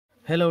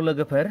Hello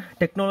लोगोफोर,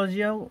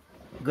 टेक्न'लजियाव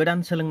गोदान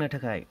सोलोंनो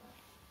थाखाय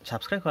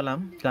साबस्क्राइब खालाम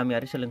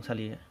गामियारि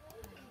सोलोंसालि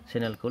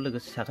चेनेलखौ,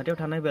 लोगोसे साखाथियाव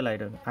थानाय बेल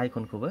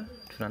आइकनखौबो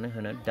थुनानै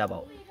होनो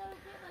दाबाव।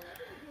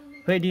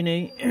 फै दिनै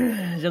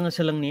जोङो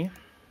सोलोंनि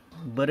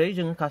बोरै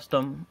जोङो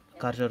कास्टम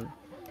कार्सर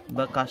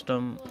बा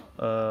कास्टम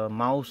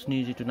माउसनि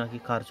जिथुनाखि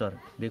कार्सर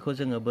बेखौ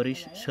जोङो बोरै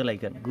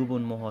सोलायगोन,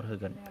 गुबुन महर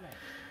होगोन,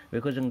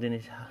 बेखौ जों दिनै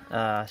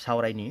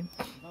सावरायनि।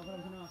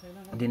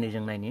 दिनै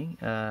जों नायनि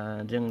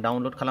जों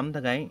डाउनलड खालामनो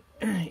थाखाय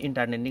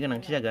इन्टारनेटनि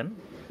गोनांथि जागोन।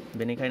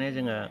 बेनिखायनो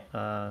जोङो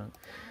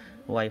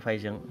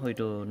वाइफाइजों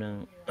हयथ' नों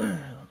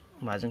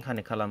माजों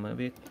कानेक्ट खालामो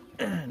बे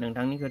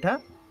नोंथांनि खोथा।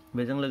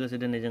 बेजों लोगोसे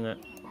दिनै जोङो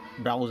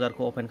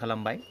ब्राउजारखौ अपेन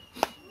खालामबाय,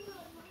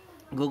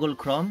 गुगोल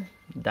क्रोम।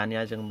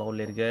 दानिया जों बाव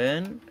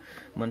लिरगोन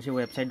मोनसे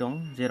वेबसाइट दं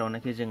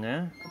जेरावनाखि जोङो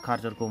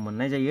कार्सरखौ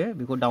मोननाय जायो,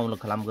 बेखौ download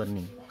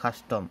खालामगोरनि।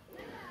 Custom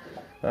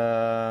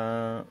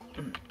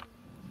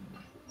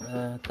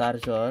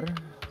cursor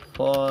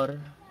four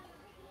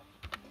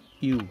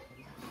U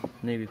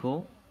नैबेखौ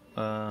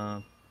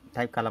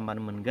टाइप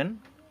खालामबानो मोनगोन।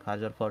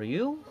 कार्सर फर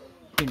इउ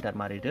इन्टार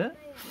मारिदो,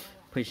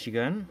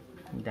 फैसिगोन।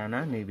 दाना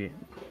नैबे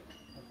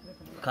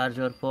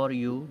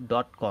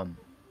carsorforyou.com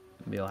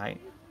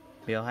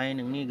बेवहाय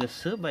नोंनि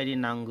गोसो बायदि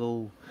नांगौ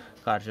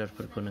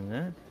कार्सरफोरखौ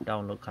नोङो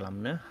डाउनलड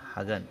खालामनो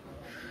हागोन।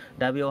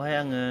 दा बेवहाय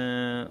आङो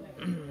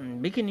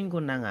बेखिनिखौ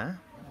नाङा,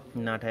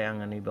 नाथाय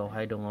आङो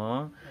नैबावहाय दङ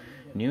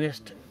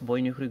निउएस्ट,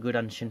 बयनिख्रुइ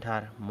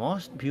गोदानसिनथार,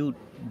 मस्ट भिउड,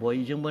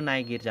 बयजोंबो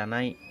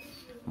नायगिरजानाय,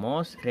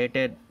 मस्ट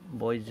रेटेड,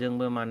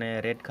 बयजोंबो माने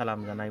रेट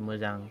खालामजानाय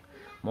मोजां,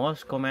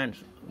 मस्ट कमेन्ट्स,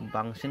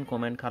 बांसिन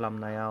कमेन्ट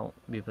खालामनायाव,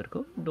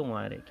 बेफोरखौ दङ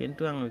आरो।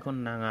 खिन्थु आं बेखौ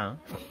नाङा।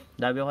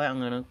 दा बेवहाय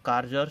आङो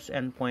कार्सर्स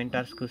एन्ड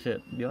पइन्टार्सखौसो,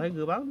 बेवहाय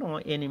गोबां दङ,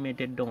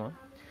 एनिमेटेड दङ,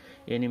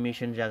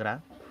 एनिमेसन जाग्रा,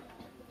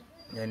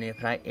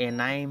 बेनिफ्राय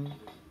एनाइम,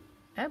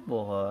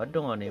 बहुद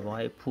दङ। नै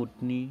बेवहाय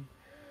फुडनि,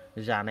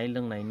 जानाय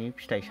लोंनायनि,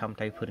 फिथाइ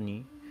सामथाइफोरनि,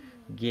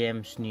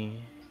 गेम्सनि,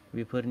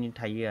 बेफोरनि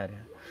थायो आरो।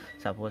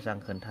 साप'ज आं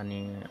खोन्थानि,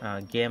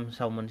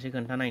 गेम्सआव मोनसे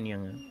खोन्थानायनि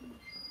आङो।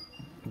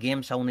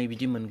 गेम्सआव नै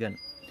बिदि मोनगोन,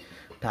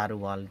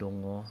 टारवाल दङ,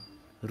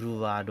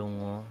 रुवा दङ,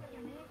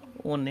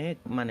 अनेक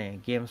माने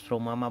गेम्सफ्राव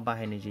मा मा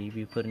बाहायनाय जायो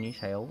बेफोरनि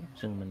सायाव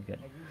जों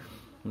मोनगोन।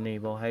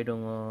 नैबावहाय दङ,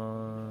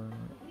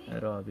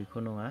 बेखौ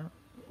नङा,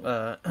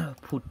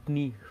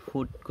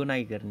 फुडखौ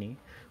नायगोरनि।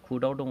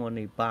 फुडआव दङ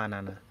नै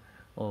बानाना,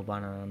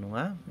 बानाना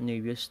नङा,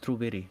 नैबे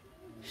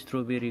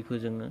स्ट्रबेरिखौ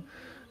जोङो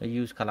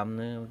इउज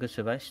खालामनो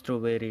गोसोबा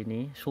स्ट्रबेरिनि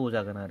श'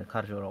 जागोन आरो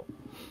कार्सराव।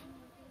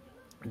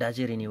 दा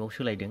जेरै नैबाव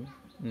सोलायदों,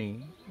 नै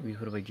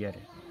बेफोरबायदि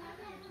आरो।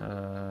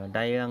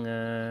 दायो आङो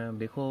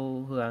बेखौ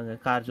होआ, आङो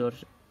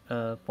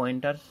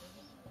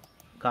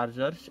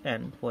कार्सर्स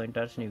एन्ड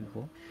पइन्टार्सनि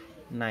बेखौ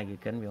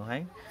नागिरगोन।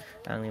 बेवहाय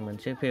आंनि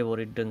मोनसे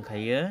फेभरिट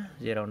दंखायो,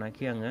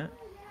 जेरावनाखि आङो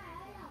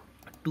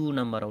 2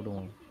 नाम्बाराव दङ,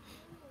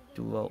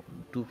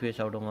 2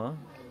 पेजाव दङ।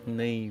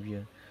 नै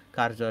बियो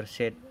कार्सर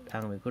सेट,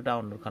 आं बेखौ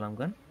डाउनलड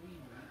खालामगोन।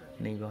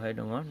 नै बेवहाय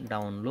दङ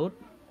डाउनलड,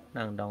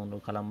 आं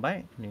डाउनलड खालामबाय।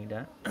 नै दा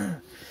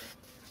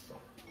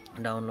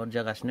डाउनलड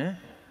जागासिनो,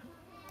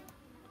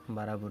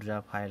 बारा बुरजा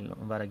फाइल,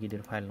 बारा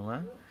गिदिर फाइल नङा।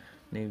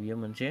 नै बियो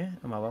मोनसे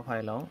माबा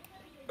फाइलाव,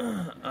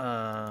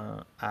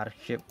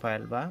 आर्चिभ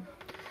फाइल बा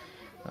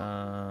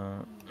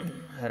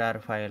रार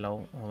फाइलाव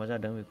माबा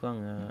जादों, बेखौ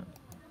आङो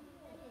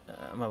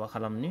माबा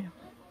खालामनि।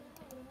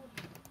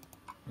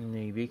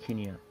 नै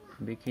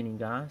बेखिनि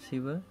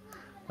गासैबो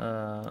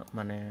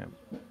माने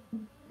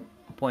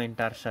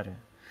पइन्टार्स आरो।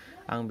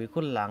 आं बेखौ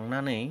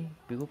लांनानै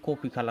बेखौ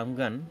कपि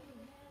खालामगोन,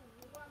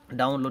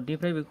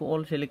 डाउनलडनिफ्राय बेखौ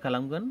अल सेलेक्ट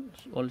खालामगोन।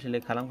 अल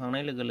सेलेक्ट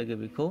खालामखांनाय लोगो लोगो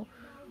बेखौ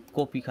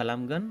कपि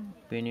खालामगोन।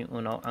 बेनि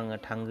उनाव आङो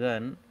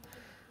थांगोन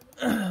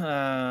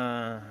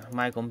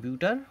माइ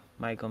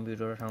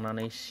कम्पिउटाराव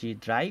थांनानै सि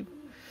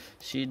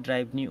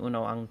ड्राइभनि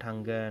उनाव आं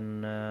थांगोन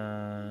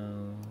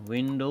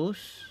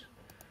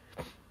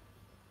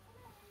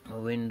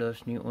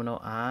उइन्ड'सनि उनाव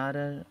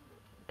आरो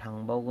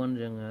थांबावगोन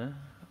जोङो,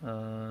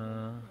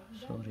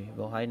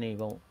 बेवहाय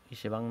नैबाव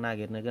इसेबां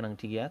नागिरनो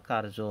गोनांथि गैया,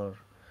 कार्सर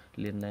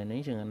लिरनानै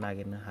जोङो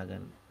नागिरनो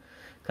हागोन।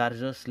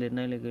 कार्सर्स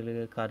लिरनाय लोगो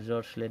लोगो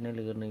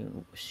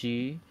सि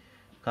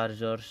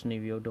कार्सर्स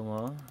नैबेयाव दङ।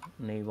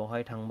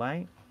 नैबावहाय थांबाय,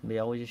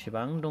 बेयाव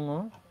जेसेबां दङ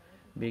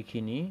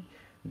बेखिनि।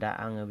 दा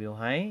आङो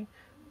बेवहाय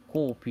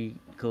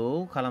कपिखौ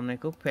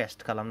खालामनायखौ पेस्ट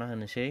खालामना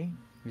होनोसै।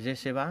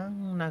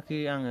 जेसेबांनाखि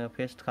आङो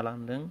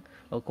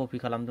कपि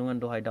खालामदोंमोन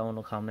दहाय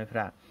डाउनलड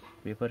खालामनायफ्रा,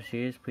 बेफोर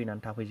सेस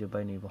फैनानै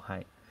थाफैजोब्बाय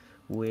नैबावहाय।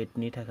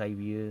 वेटनि थाखाय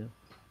बियो,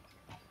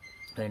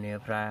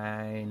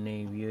 बेनिफ्राय नै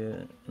बियो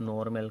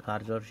नर्मेल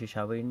कार्सर्स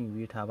हिसाबै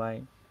नैबे थाबाय,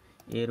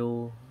 एर'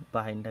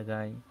 बाहायनो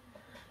थाखाय,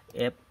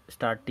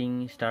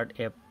 स्टार्ट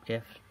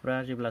एपफ्रा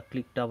जेब्ला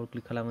डाबल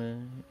क्लिक खालामो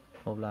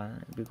अब्ला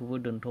बेखौबो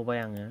दोनथ'बाय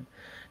आङो।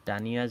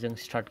 दानिया जों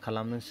स्टार्ट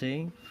खालामनोसै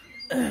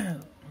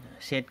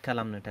सेट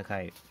खालामनो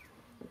थाखाय।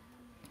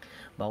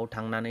 बाव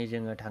थांनानै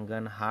जोङो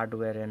थांगोन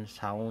हार्डवेर एन्ड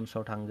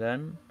साउन्ड्सआव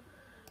थांगोन।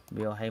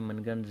 बेवहाय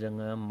मोनगोन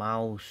जोङो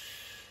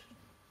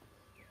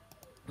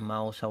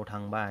माउसआव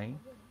थांबाय।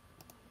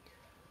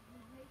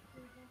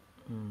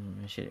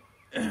 एसे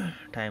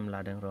टाइम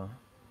लादों र'।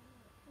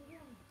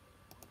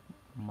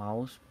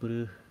 माउस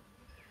ब्रो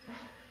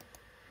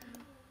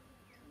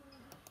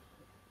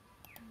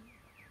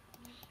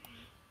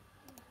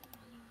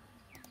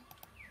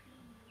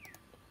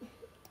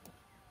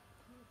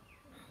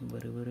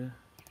बोरो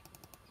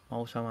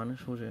माउसा मानो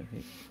श'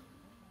 जायाखै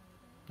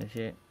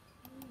एसे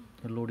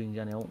लडिं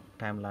जानायाव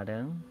टाइम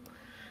लादों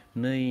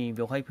नै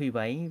बेवहाय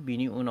फैबाय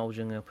बिनि उनाव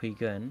जोङो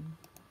फैगोन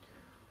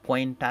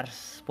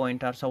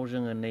पइन्टार्सआव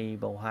जोङो नै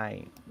बावहाय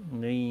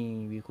नै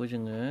बेखौ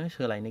जोङो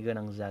सोलायनो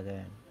गोनां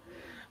जागोन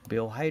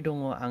बेवहाय दङ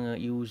आङो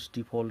इउज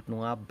डिफल्ट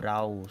नङा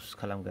ब्राउज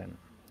खालामगोन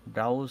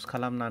ब्राउज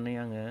खालामनानै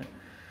आङो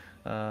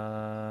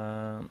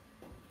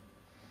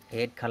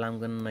एड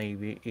खालामगोन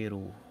नैबे एर'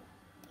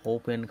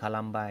 अपेन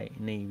खालामबाय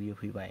नै बेयो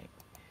फैबाय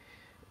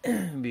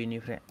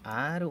बेनिफ्राय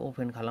आरो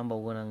अपेन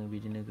खालामबावगोन आङो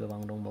बिदिनो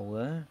गोबां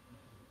दंबावो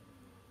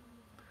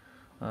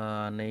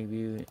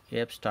नैबे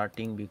एप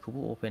स्टार्टिं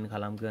बेखौबो अपेन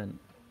खालामगोन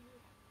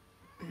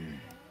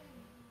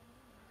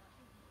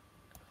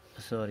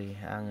सरि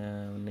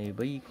आङो नै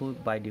बैखौ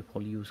बाय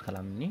डिफल्ट इउज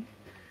खालामनि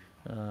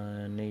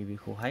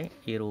नैबेखौहाय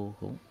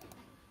एर'खौ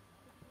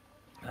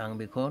आं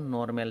बेखौ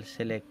नर्मेल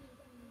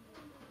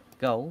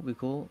सेलेक्टआव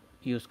बेखौ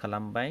इउज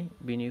खालामबाय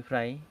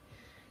बेनिफ्राय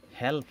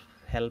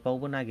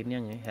हेल्पआवबो नागिरनि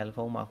आङो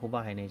हेल्पआव माखौ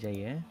बाहायनाय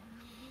जायो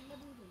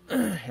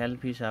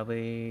हेल्प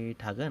हिसाबै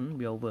थागोन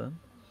बेयावबो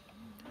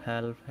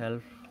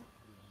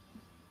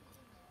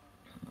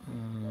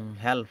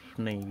हेल्प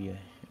नै बियो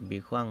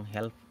बेखौ आं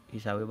हेल्प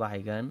हिसाबै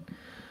बाहायगोन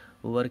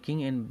वर्किं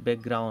इन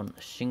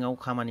बेकग्राउन्ड सिङाव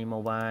खामानि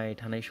मावबाय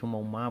थानाय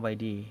समाव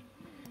माबायदि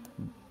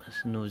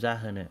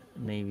नुजाहोनो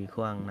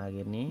नैबेखौ आं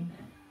नागिरनि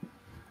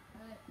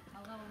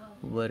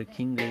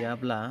वर्किं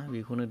गैयाब्ला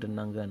बेखौनो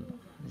दोननांगोन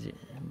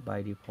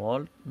बाय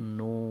डिफल्ट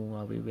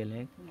न'आबो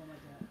बेलेग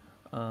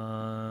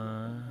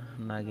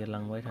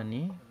नागिरलांबाय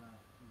थानि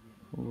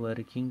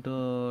वर्किंथ'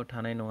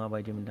 थानाय नङा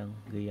बायदि मोनदां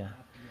गैया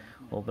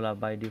अब्ला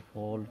बाय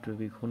डिफल्ट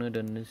बेखौनो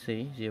दोननोसै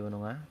जेबो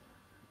नङा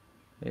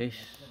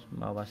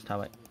माबासो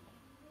थाबाय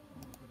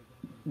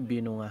बे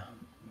नङा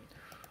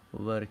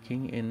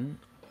वर्किं इन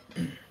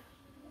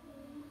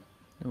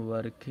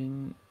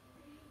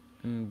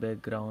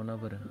बेकग्राउन्डआ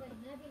बोरो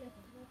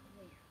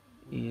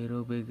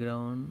एरो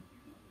बेकग्राउन्ड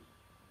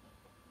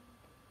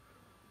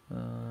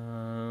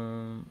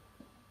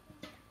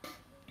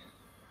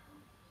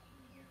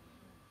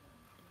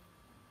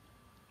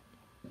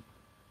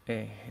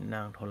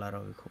नांथ'ला र'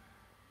 बेखौ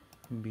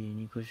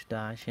बेनिखौसो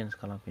दा चेन्ज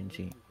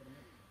खालामफिनसै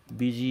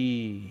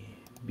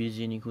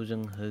बिजिनिखौ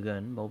जों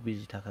होगोन बाव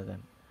बिजि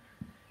थाखागोन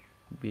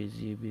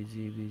बिजि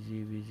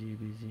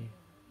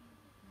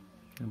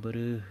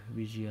बोरो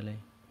बिजियालाय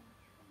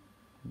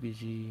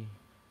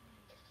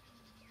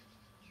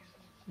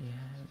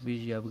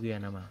बिजियाबो गैया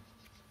नामा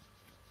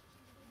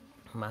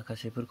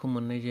माखासेफोरखौ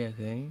मोननाय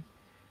जायाखै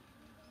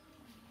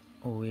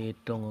वेट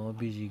दङ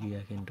बिजि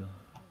गैया खिन्थु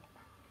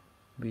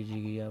बिजि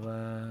गैयाबा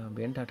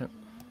बेनो थाथों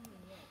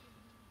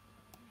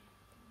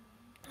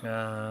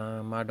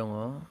मा दङ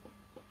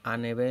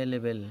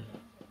आनएभेलेबल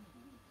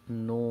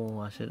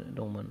न'आसो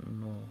दंमोन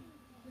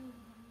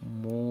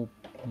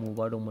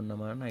मुभआ दंमोन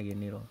नामा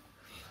नागिरनि र'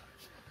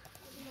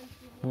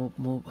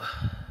 मुभ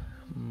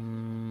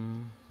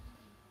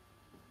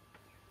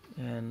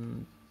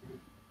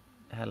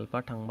हेल्पआ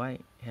थांबाय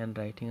हेन्ड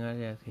राइटिंआ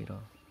जायाखै र'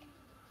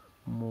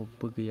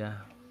 मुभबो गैया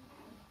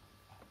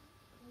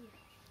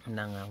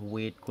नाङा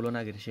वेटखौल'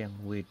 नागिरसै आं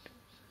weight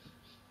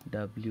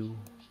W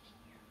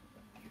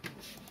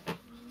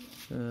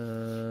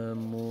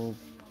move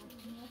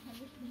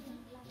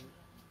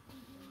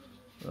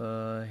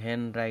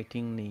hand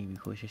writing नै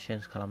बेखौ एसे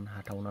चेन्ज खालामनो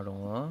हाथावना दङ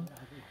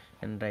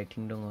हेन्ड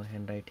राइटिं दङ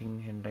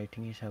हेन्ड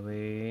राइटिं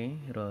हिसाबै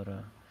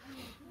र'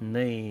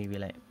 नै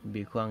बेलाय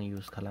बेखौ आं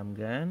इउज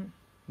खालामगोन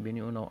बेनि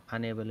उनाव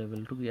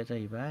आनएभेलेबलथ' गैया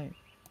जाहैबाय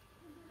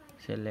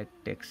सेलेक्ट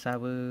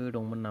टेक्स्टआबो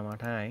दंमोन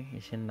नामाथाय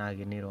एसे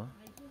नागिरनि र'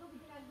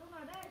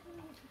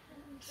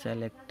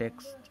 सेलेक्ट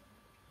टेक्स्ट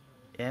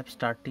एप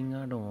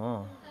स्टार्टिंआ दङ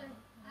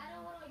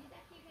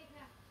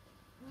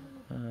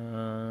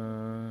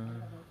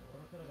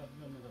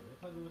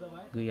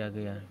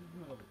गैया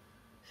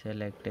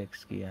सेलेक्ट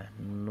टेक्स्ट गैया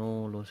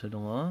न'ल'सो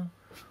दङ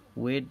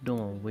वेट दङ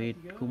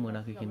वेटखौ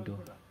मोनाखै खिन्थु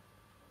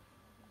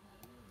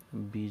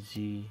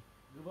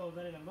बिजिखौ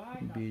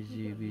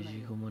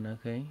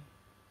मोनाखै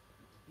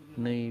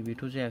नै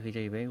बेथ' जायाखै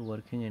जाहैबाय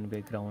वर्किं इन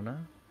बेकग्राउन्डआ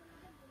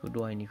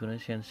दहायनिखौनो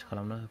चेन्ज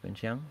खालामना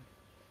होफिनसै आं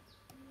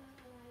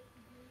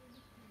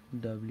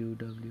W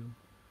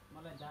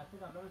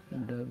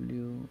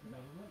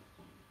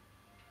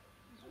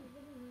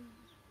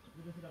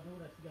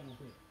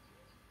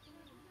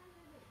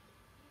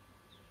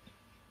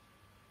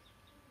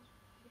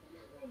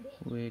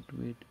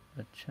वेट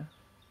अच्छा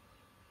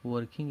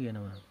वर्किं गैया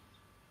नामा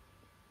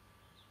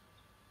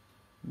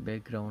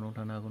बेकग्राउन्डआव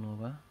थानो हागौ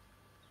नङाबा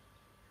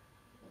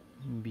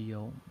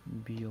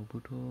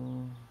बियावबोथ'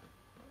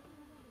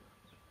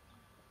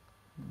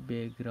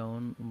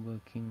 बेकग्राउन्ड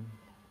वर्किं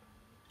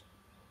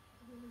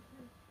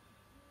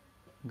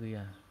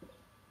गैया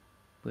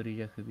बोरै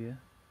जाखो बेयो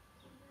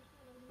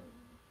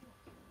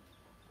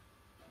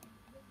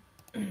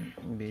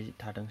बे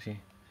थाथोंसै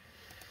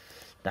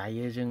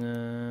दायो जोङो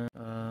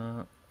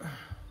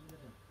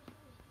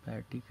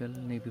vertical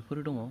नैबेफोर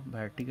दङ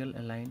vertical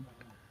align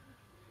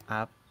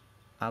up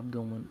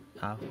दंमोन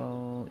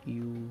आपआव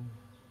U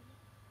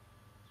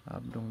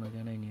आप दंना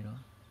गैया नायनि र'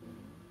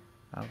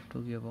 आपथ'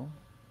 गैयाबाव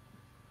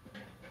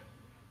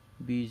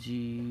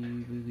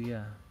बिजिबो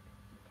गैया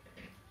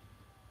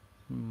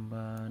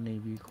होमबा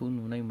नैबेखौ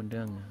नुनाय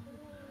मोनदों आङो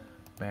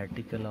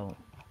verticalआव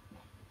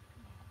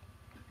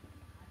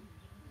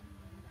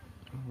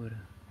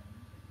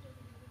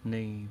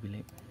नै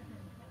बिलाय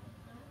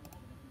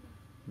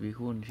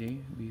बेखौ होनसै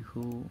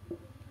बेखौ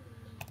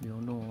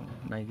बेयावनो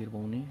दङ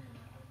नायगिरबावनि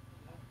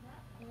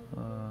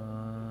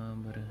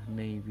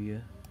नै बियो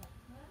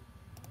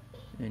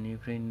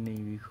बेनिफ्राय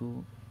नैबेखौ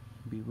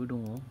बेबो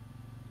दङ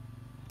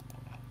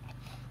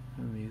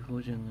बेखौ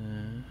जोङो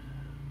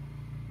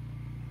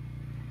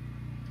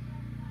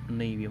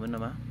नैबेमोन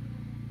नामा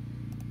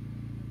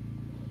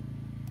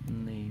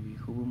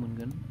नैबेखौबो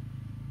मोनगोन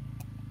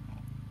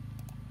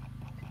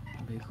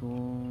बेखौ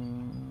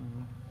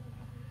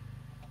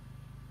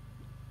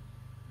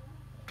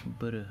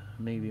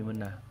नैबेमोन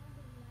ना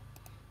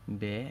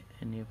बे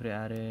बेनिफ्राय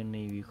आरो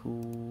नैबेखौ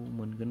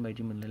मोनगोन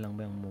बायदि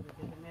मोनलायलांबाय आं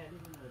मबखौ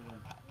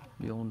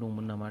बेयावनो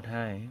दंमोन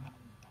नामाथाय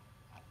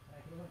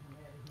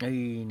ओइ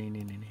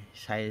नै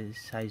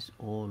साइज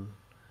अल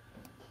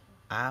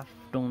आप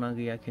दंना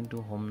गैया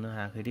खिन्थु हमनो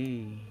हायाखै दै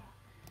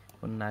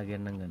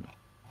नागिरनांगोन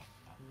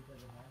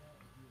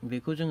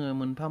बेखौ जोङो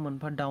मोनफा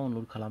मोनफा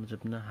डाउनलड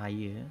खालामजोबनो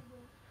हायो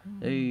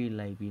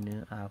ओइलाय बेनो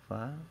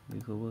आपआ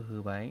बेखौबो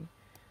होबाय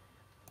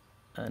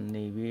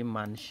नैबे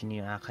मानसिनि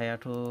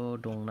आखायाथ'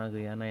 दंना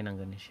गैया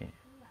नायनांगोन एसे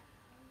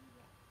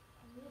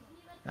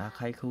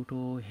आखाइखौथ'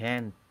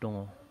 हेन्ड दङ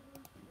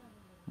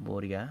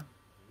बरिया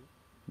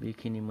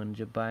बेखिनि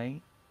मोनजोब्बाय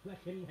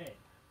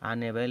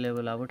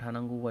आनएभेलेबलआबो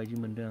थानांगौ बायदि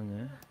मोनदों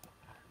आङो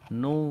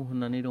नो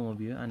होननानै दङ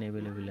बियो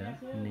आनएभेलेबलआ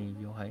नै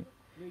बेयावहाय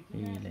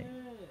एलाय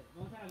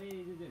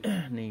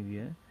नै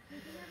बियो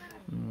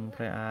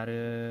ओमफ्राय आरो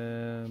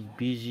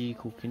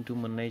बिजिखौ खिन्थु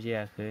मोननाय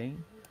जायाखै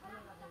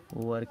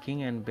working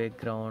and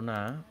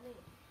बेकग्राउन्डआ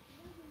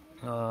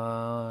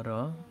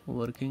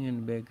working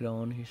and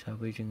background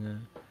हिसाबै जोङो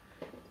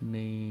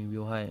नै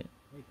बेवहाय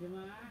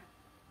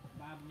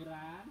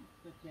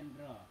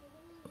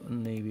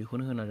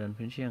नैबेखौनो होना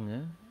दोनफिनसै आङो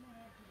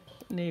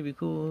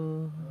नैबेखौ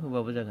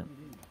होबाबो जागोन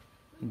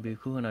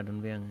बेखौ होना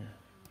दोनबाय आङो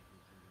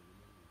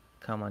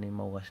खामानि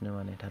मावगासिनो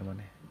माने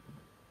थारमाने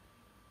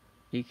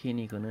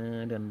बेखिनिखौनो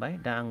दोनबाय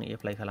दा आं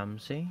एप्लाइ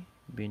खालामसै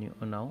बेनि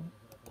उनाव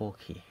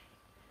अके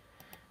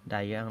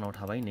दायो आंनाव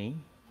थाबाय नै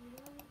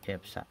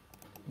एप्सआ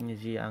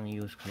जि आं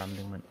इउज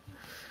खालामदोंमोन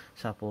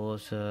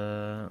साप'ज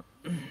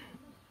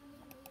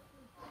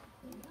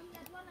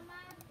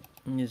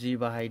जि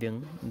बाहायदों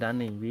दा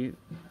नैबे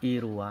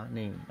एर'आ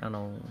नै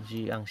आंनाव जि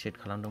आं सेट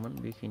खालामदोंमोन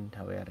बेखिनि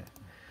थाबाय आरो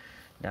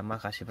दा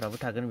माखासेफ्राबो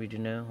थागोन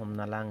बिदिनो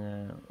हमना ला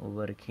आङो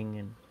वर्किं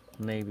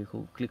नैबेखौ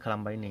क्लिक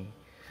खालामबाय नै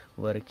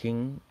वर्किं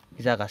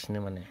जागासिनो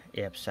माने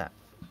एप्सआ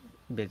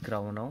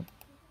बेकग्राउन्डआव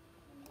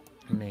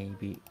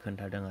नैबे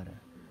खोन्थादों आरो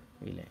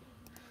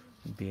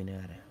बेनो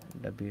आरो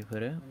दा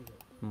बेफोरो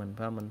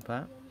मोनफा मोनफा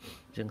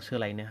जों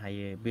सोलायनो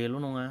हायो बेल'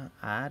 नङा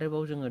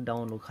आरोबाव जोङो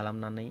डाउनलड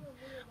खालामनानै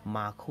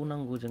माखौ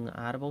नांगौ जोङो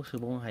आरोबाव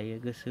सोबावनो हायो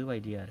गोसो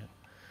बायदि आरो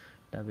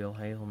दा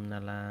बेवहाय हमना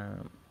ला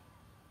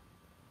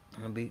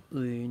बे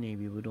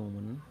नैबेबो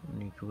दंमोन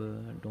नैखौबो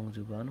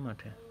दंजोबोआनो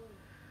माथो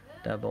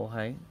दा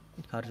बावहाय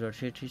कार्जर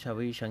सेट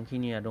हिसाबै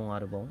इसांखिनिया दं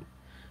आरोबाव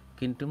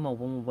खिन्थु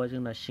मावबा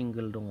जोंना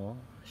सिंगोल दङ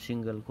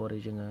सिंगोल करे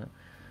जोङो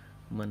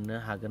मोननो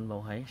हागोन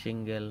बावहाय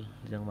सिंगेल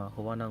जों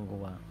माखौबा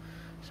नांगौबा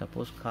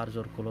साप'ज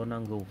कार्जरखौल'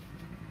 नांगौ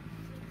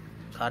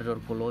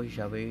कार्जरखौल'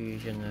 हिसाबै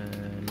जोङो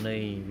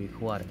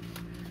नैबेखौ आरो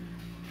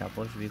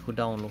साप'ज बेखौ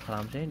डाउनलड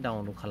खालामसै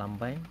डाउनलड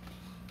खालामबाय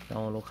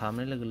डाउनलड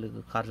खालामनाय लोगो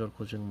लोगो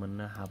कार्जरखौ जों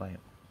मोननो हाबाय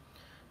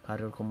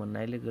कार्जरखौ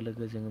मोननाय लोगो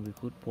लोगो जोङो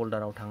बेखौ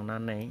फल्डाराव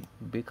थांनानै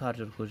बे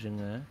कार्जरखौ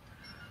जोङो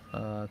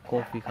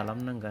कपि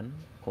खालामनांगोन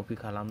कपि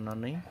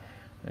खालामनानै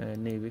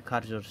नैबे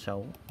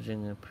कार्जर्सआव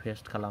जोङो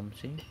पेस्ट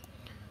खालामसै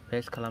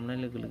पेस्ट खालामनाय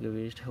लोगो लोगो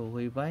बे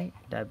सौहैबाय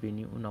दा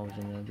बेनि उनाव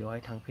जोङो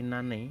बेवहाय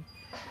थांफिननानै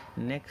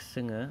नेक्स्ट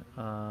जोङो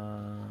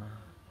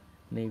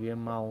नैबे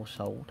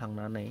माउसआव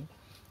थांनानै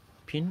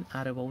फिन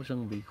आरोबाव जों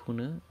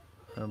बेखौनो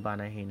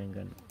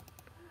बानायहैनांगोन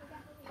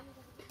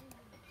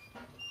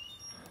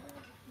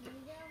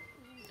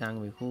आं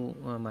बेखौ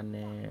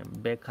माने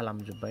बेक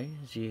खालामजोब्बाय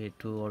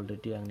जिहेतु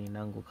अलरेडि आंनि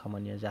नांगौ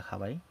खामानिया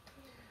जाखाबाय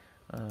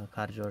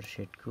कार्जर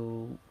सेटखौ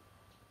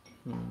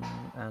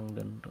आं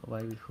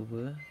दोनथ'बाय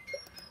बेखौबो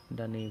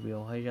दा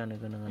नैबेयावहाय जानो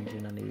गोनां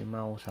जोंना नैबे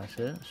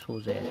माउसआसो श'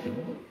 जायाखै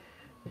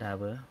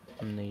दाबो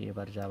नै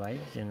एबार जाबाय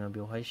जोङो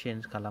बेवहाय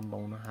चेन्ज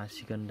खालामबावनो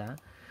हासिगोन दा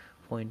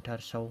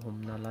पइन्टार्सआव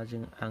हमना ला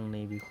आं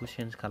नैबेखौ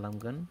चेन्ज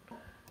खालामगोन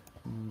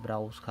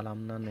ब्राउज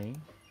खालामनानै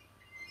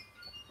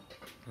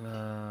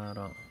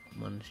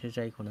मोनसे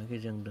जायखौनाखि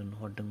जों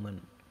दोनहरदोंमोन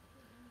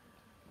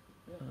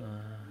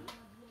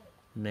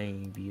नै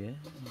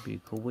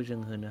बेखौबो जों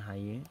होनो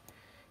हायो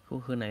बेखौ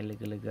होनाय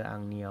लोगो लोगो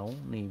आंनियाव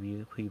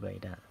नैबेयो फैबाय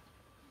दा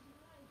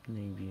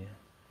नैबेयो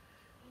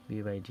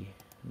बेबायदि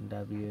दा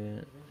बियो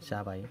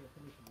जाबाय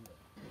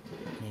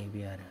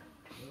नैबे आरो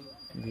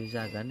बे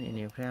जागोन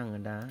बेनिफ्राय आङो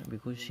दा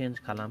बेखौ चेन्ज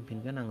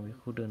खालामफिनगोन आं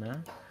बेखौ दोना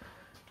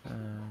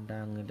दा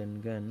आङो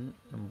दोनगोन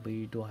बै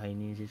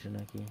दहायनि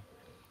जिथुनाखि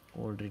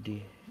अलरेडि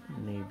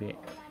नैबे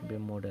बे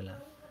मडेला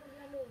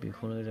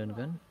बेखौनो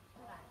दोनगोन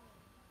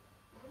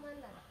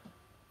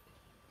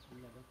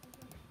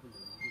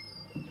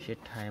एसे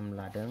टाइम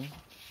लादों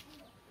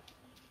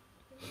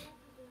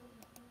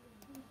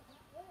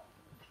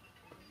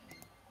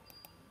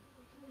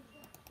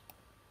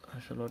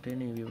आसलते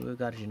नैबेबो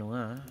गाज्रि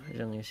नङा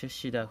जों एसे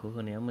सिदाखौ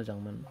होनाया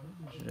मोजांमोन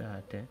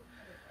जाहाथे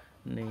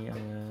नै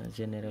आङो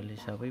जेनेरेल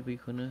हिसाबै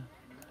बैखौनो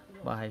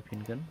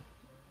बाहायफिनगोन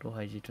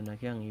दहाय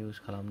जिथुनाखि आं इउज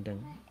खालामदों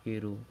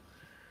एरु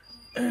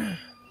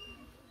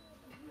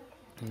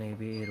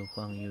नैबे एरुखौ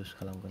आं इउज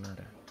खालामगोन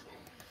आरो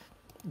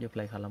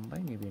एप्लाइ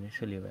खालामबाय नैबेनो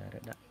सोलिबाय आरो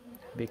दा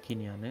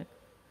बेखिनियानो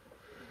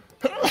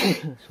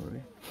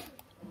सरि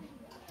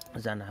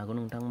जानो हागौ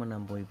नोंथांमोना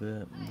बयबो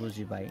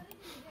बुजिबाय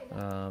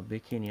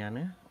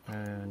बेखिनियानो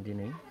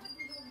दिनै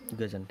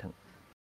गोजोन्थों।